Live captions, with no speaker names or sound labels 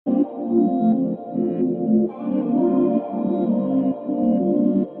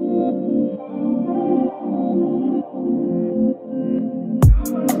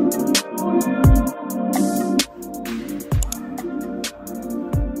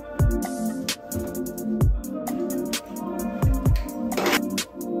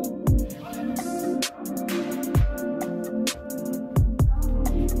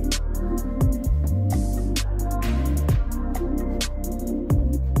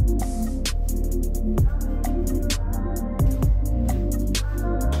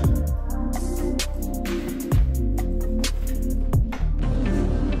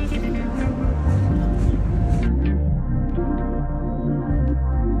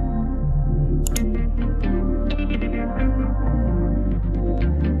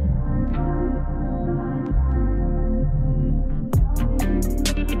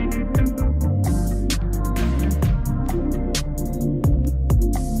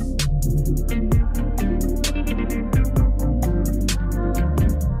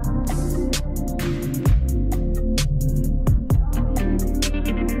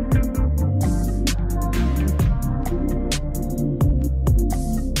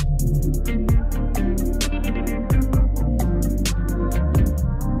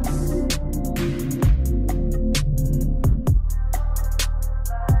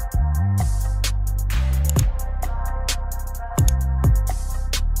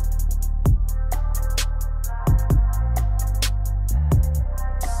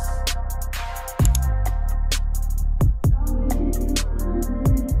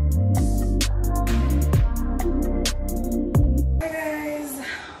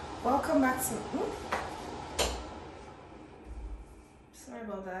welcome back to sorry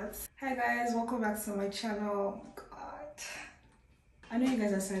about that. Hi guys, welcome back to my channel. God, I know you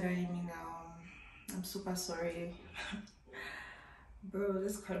guys are side-eyeing me now. I'm super sorry. Bro,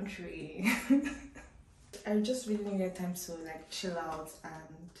 this country. I just really needed time to like chill out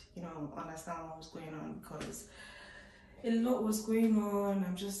and, you know, understand what was going on, because a lot was going on.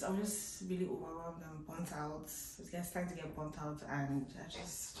 I was just really overwhelmed and burnt out. I was starting to get burnt out, and I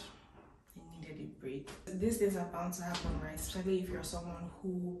needed a break. These things are bound to happen, right? Especially if you're someone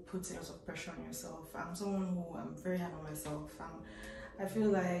who puts a lot of pressure on yourself. I'm someone who I'm very hard on myself. I feel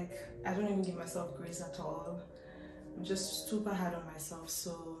like I don't even give myself grace at all. I'm just super hard on myself,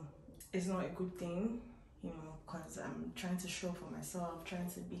 so it's not a good thing, you know, because I'm trying to show for myself, trying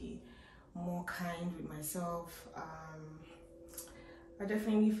to be more kind with myself. I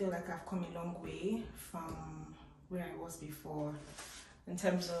definitely feel like I've come a long way from where I was before in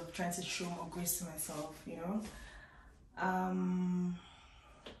terms of trying to show more grace to myself, you know.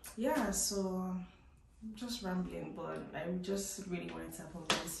 Yeah, so I'm just rambling, but I just really wanted to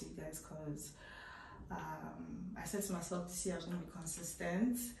apologize to you guys, because I said to myself this year I was going to be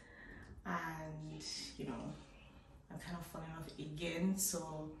consistent, and you know, I'm kind of falling off again,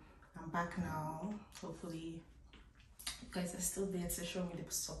 so I'm back now. Hopefully you guys are still there to show me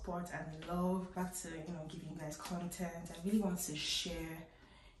the support and the love, back to, you know, giving you guys content. I really want to share,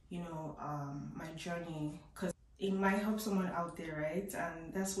 you know, my journey, because it might help someone out there, right?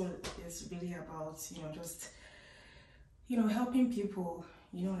 And that's what it's really about, you know, just, you know, helping people,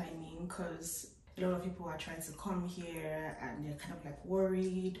 you know what I mean? Because a lot of people are trying to come here and they're kind of like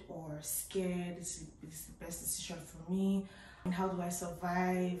worried or scared. This is the best decision for me, and how do I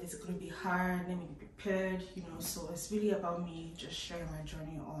survive? Is it going to be hard? Let me be prepared, you know. So it's really about me just sharing my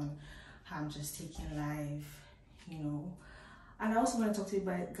journey on how I'm just taking life, you know. And I also want to talk to you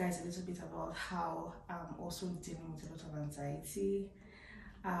guys a little bit about how I'm also dealing with a lot of anxiety.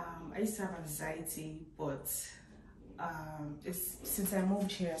 I used to have anxiety, but it's, since I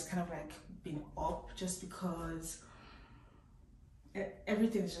moved here, it's kind of like been up, just because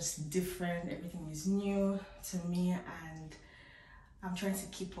everything is just different, everything is new to me, and I'm trying to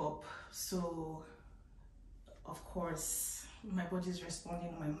keep up. So of course my body is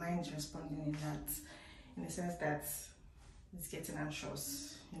responding, my mind is responding in the sense that it's getting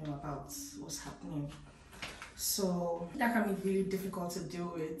anxious, you know, about what's happening. So that can be really difficult to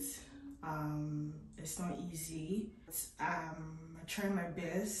deal with. It's not easy. I try my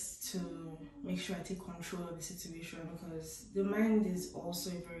best to make sure I take control of the situation, because the mind is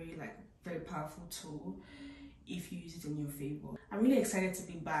also a very powerful tool if you use it in your favor. I'm really excited to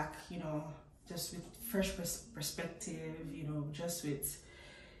be back, you know, just with fresh perspective, you know, just with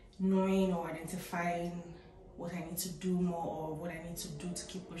knowing or identifying what I need to do more, or what I need to do to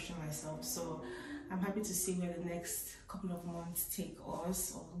keep pushing myself. So I'm happy to see where the next couple of months take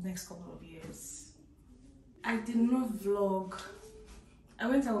us, or the next couple of years. I did not vlog. I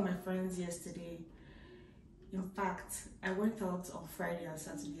went out with my friends yesterday. In fact, I went out on Friday and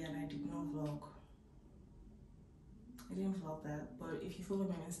Saturday, and I did not vlog. I didn't vlog that, but if you follow me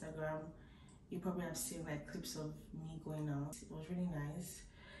on Instagram, you probably have seen like clips of me going out. It was really nice.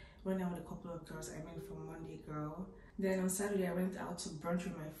 Went out with a couple of girls I met from Monday Girl. Then on Saturday I went out to brunch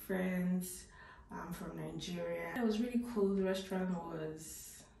with my friends from Nigeria. It was really cool. The restaurant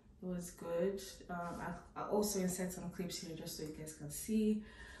was good. I also insert some clips here just so you guys can see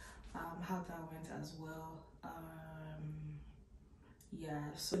how that went as well.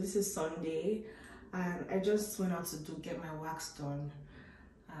 Yeah, so this is Sunday, and I just went out to get my wax done,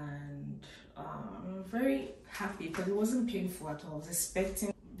 and I'm very happy because it wasn't painful at all. I was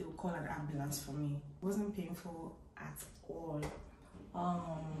expecting they would call an ambulance for me. It wasn't painful at all.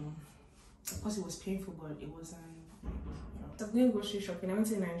 Of course it was painful, but it wasn't, you know. So I'm going grocery shopping. I went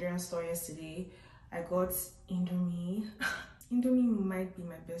to the Nigerian store yesterday. I got Indomie. Indomie might be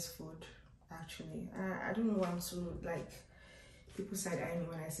my best food, actually. I don't know why I'm so, like, people side-eye me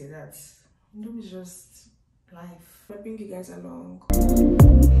when I say that. Indomie is just life. I bring you guys along.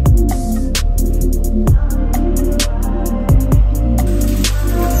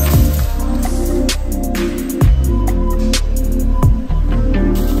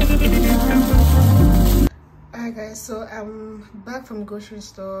 Alright guys, so I'm back from the grocery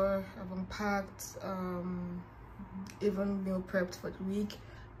store. I've unpacked, even meal prepped for the week,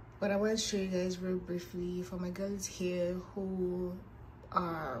 but I want to show you guys real briefly for my girls here who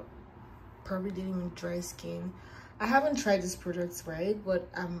are probably dealing with dry skin. I haven't tried these products, right, but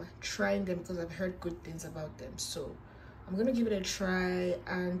I'm trying them because I've heard good things about them, so I'm gonna give it a try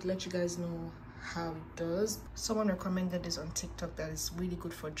and let you guys know how it does. Someone recommended this on TikTok that is really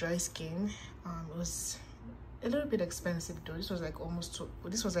good for dry skin. It was a little bit expensive though. This was like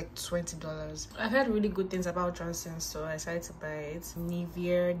 $20. I've heard really good things about Johnson, so I decided to buy it.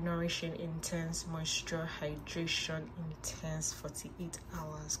 Nivea Nourishing Intense Moisture Hydration Intense 48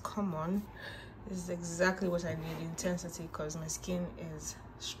 hours. Come on, this is exactly what I need, intensity, because my skin is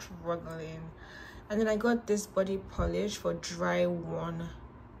struggling. And then I got this body polish for dry, worn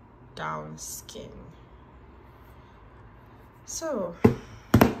down skin. So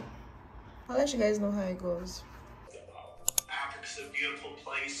I'll let you guys know how it goes. Africa's a beautiful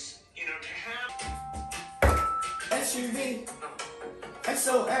place, you know, to have SUV,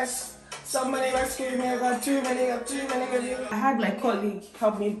 SOS. Somebody rescue me. I got too many of you. I had my colleague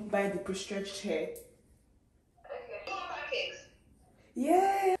help me buy the pre-stretched hair. Okay.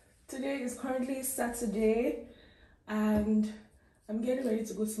 Yeah. Today is currently Saturday, and I'm getting ready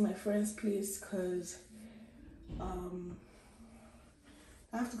to go to my friend's place because I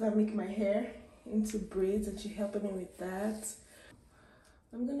have to go and make my hair into braids, and she's helping me with that.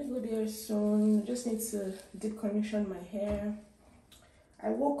 I'm gonna go there soon. Just need to deep condition my hair. I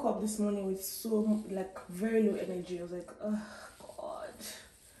woke up this morning with very low energy. I was like, oh god,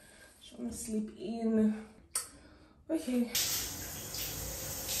 just wanna sleep in. Okay.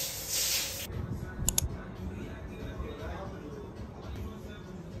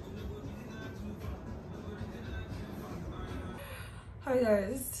 Hi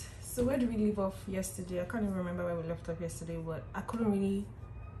guys, so where did we leave off yesterday? I can't even remember where we left off yesterday, but I couldn't really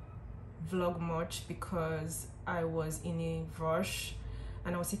vlog much because I was in a rush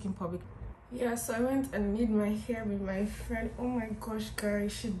and I was taking public. Yeah, so I went and made my hair with my friend. Oh my gosh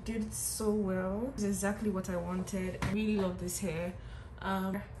guys, she did so well. It's exactly what I wanted. I really love this hair.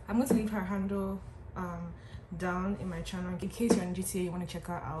 I'm going to leave her handle down in my channel in case you're on GTA, you want to check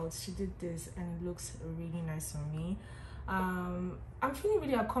her out. She did this and it looks really nice on me. I'm feeling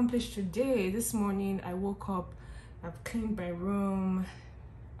really accomplished today. This morning I woke up, I've cleaned my room,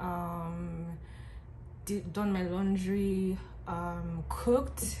 done my laundry,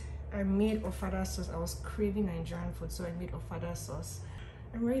 cooked. I made ofada sauce. I was craving Nigerian food, so I made ofada sauce.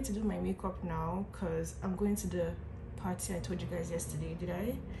 I'm ready to do my makeup now because I'm going to the party I told you guys yesterday. Did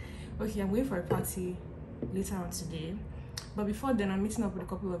I? Okay, I'm going for a party later on today, but before then I'm meeting up with a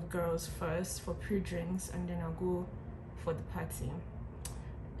couple of girls first for pre-drinks, and then I'll go for the party.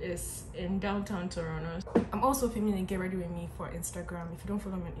 It's in downtown Toronto. I'm also filming a get ready with me for Instagram. If you don't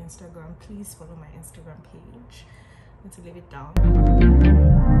follow me on Instagram, please follow my Instagram page. I'm going to leave it down.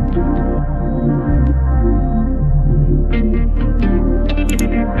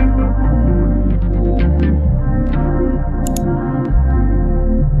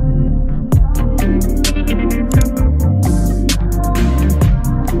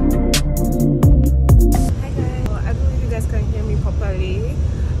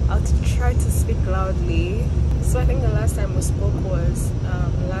 So I think the last time we spoke was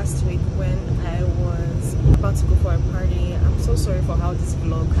last week when I was about to go for a party. I'm so sorry for how this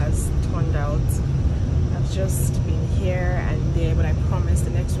vlog has turned out. I've just been here and there, but I promise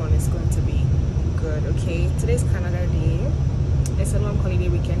the next one is going to be good. Okay, today's Canada Day. It's a long holiday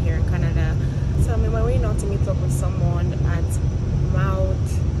weekend here in Canada, so I'm on my way now to meet up with someone at Mild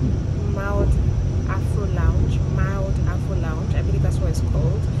Afro Lounge. I believe that's what it's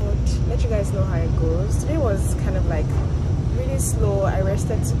called. But let you guys know how it goes. Today was kind of like really slow. I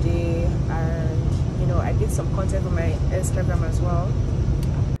rested today, and you know, I did some content on my Instagram as well.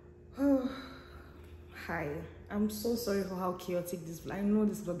 Hi, I'm so sorry for how chaotic this vlog. I know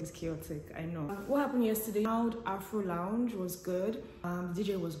this vlog is chaotic, I know. What happened yesterday? Mild Afro Lounge was good.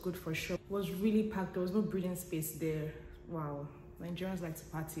 DJ was good for sure. It was really packed. There was no breathing space there. Wow, Nigerians like to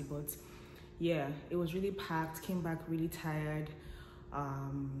party, but yeah, it was really packed. Came back really tired.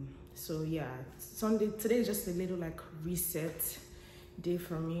 So yeah, today is just a little like reset day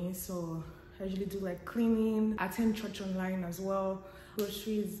for me. So I usually do like cleaning, attend church online as well,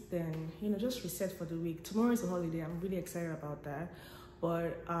 groceries, then you know, just reset for the week. Tomorrow is a holiday. I'm really excited about that,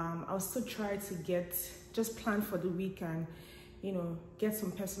 but I'll still try to just plan for the week and you know, get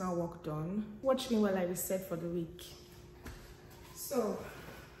some personal work done. Watch me while I reset for the week. So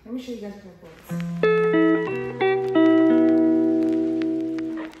let me show you guys my box.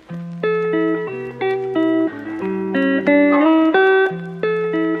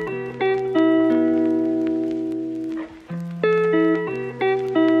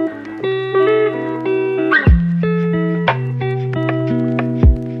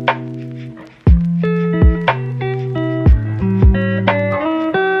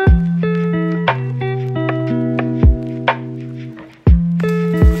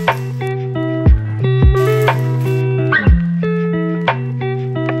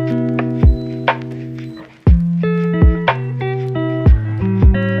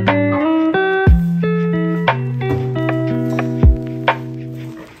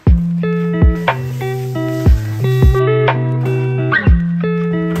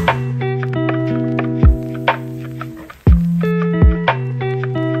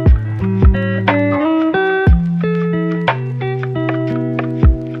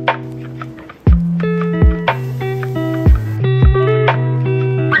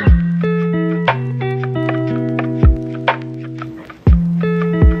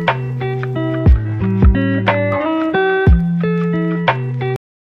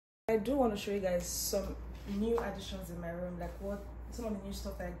 show you guys some new additions in my room, like some of the new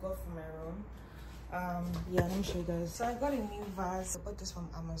stuff that I got from my room. Yeah, let me show you guys. So I got a new vase. I bought this from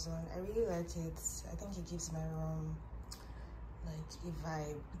Amazon. I really like it. I think it gives my room like a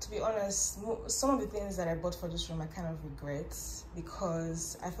vibe. To be honest, some of the things that I bought for this room I kind of regret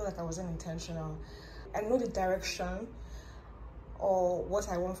because I feel like I wasn't intentional. I know the direction or what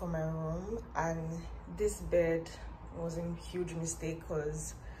I want for my room, and this bed was a huge mistake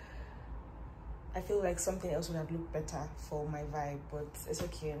because I feel like something else would have looked better for my vibe, but it's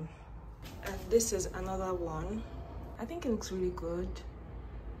okay. And this is another one. I think it looks really good.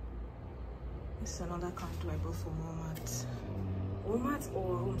 This is another candle I bought from Walmart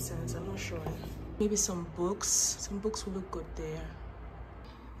or Home Sense, I'm not sure. Maybe some books will look good there.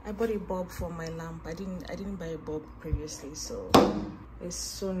 I bought a bulb for my lamp. I didn't buy a bulb previously, so it's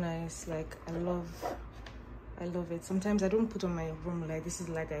so nice. Like I love it. Sometimes I don't put on my room light. This is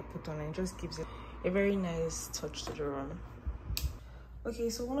the light I put on, and it just gives it a very nice touch to the room. Okay,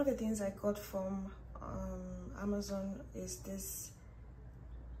 so one of the things I got from Amazon is this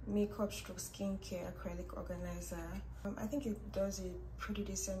makeup stroke skincare acrylic organizer. I think it does a pretty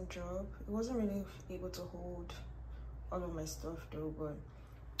decent job. It wasn't really able to hold all of my stuff though, but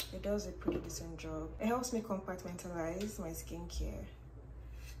it does a pretty decent job. It helps me compartmentalize my skincare.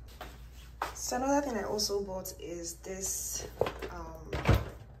 So another thing I also bought is this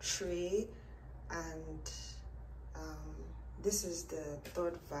tray, and this is the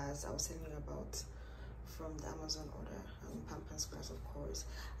third vase I was telling you about from the Amazon order. Pampas glass, of course.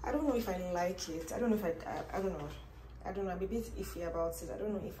 I don't know if I like it. I don't know if I don't know. I'm a bit iffy about it. I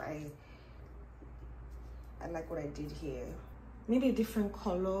don't know if I like what I did here. Maybe a different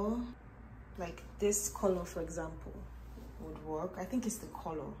color, like this color for example, would work. I think it's the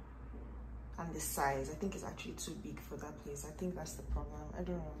color and the size. I think it's actually too big for that place. I think that's the problem. I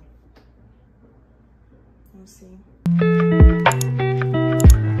don't know. We'll see.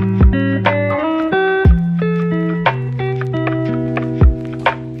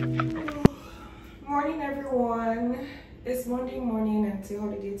 Morning everyone. It's Monday morning and it's a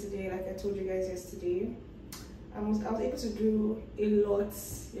holiday today, like I told you guys yesterday. I was able to do a lot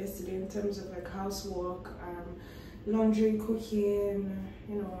yesterday in terms of like housework, laundry, cooking,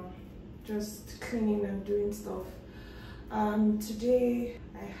 you know, just cleaning and doing stuff. Today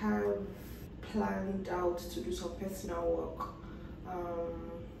I have planned out to do some personal work.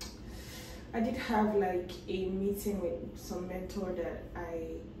 I did have like a meeting with some mentor that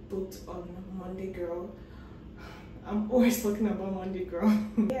I booked on Monday Girl. I'm always talking about Monday Girl.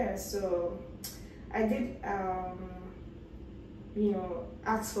 Yeah, so I did you know,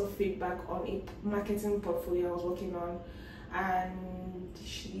 ask for feedback on a marketing portfolio I was working on, and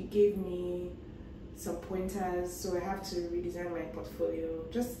she gave me some pointers, so I have to redesign my portfolio,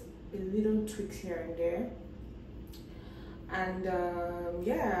 just a little tweaks here and there. And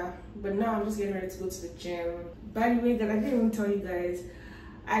yeah, but now I'm just getting ready to go to the gym. By the way, that I didn't even tell you guys,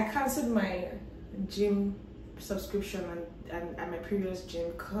 I cancelled my gym subscription at my previous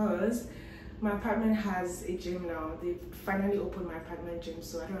gym because my apartment has a gym now. They finally opened my apartment gym,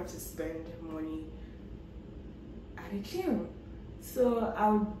 so I don't have to spend money at a gym. So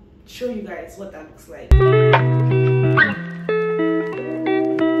I'll show you guys what that looks like.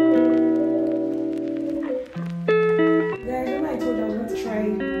 Guys, remember I told you I was going to try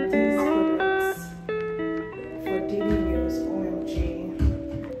these products for daily use? OMG,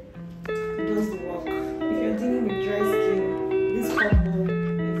 it does the work. If you're dealing with dry skin, this combo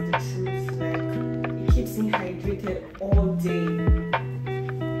is the truth. Like, it keeps me hydrated all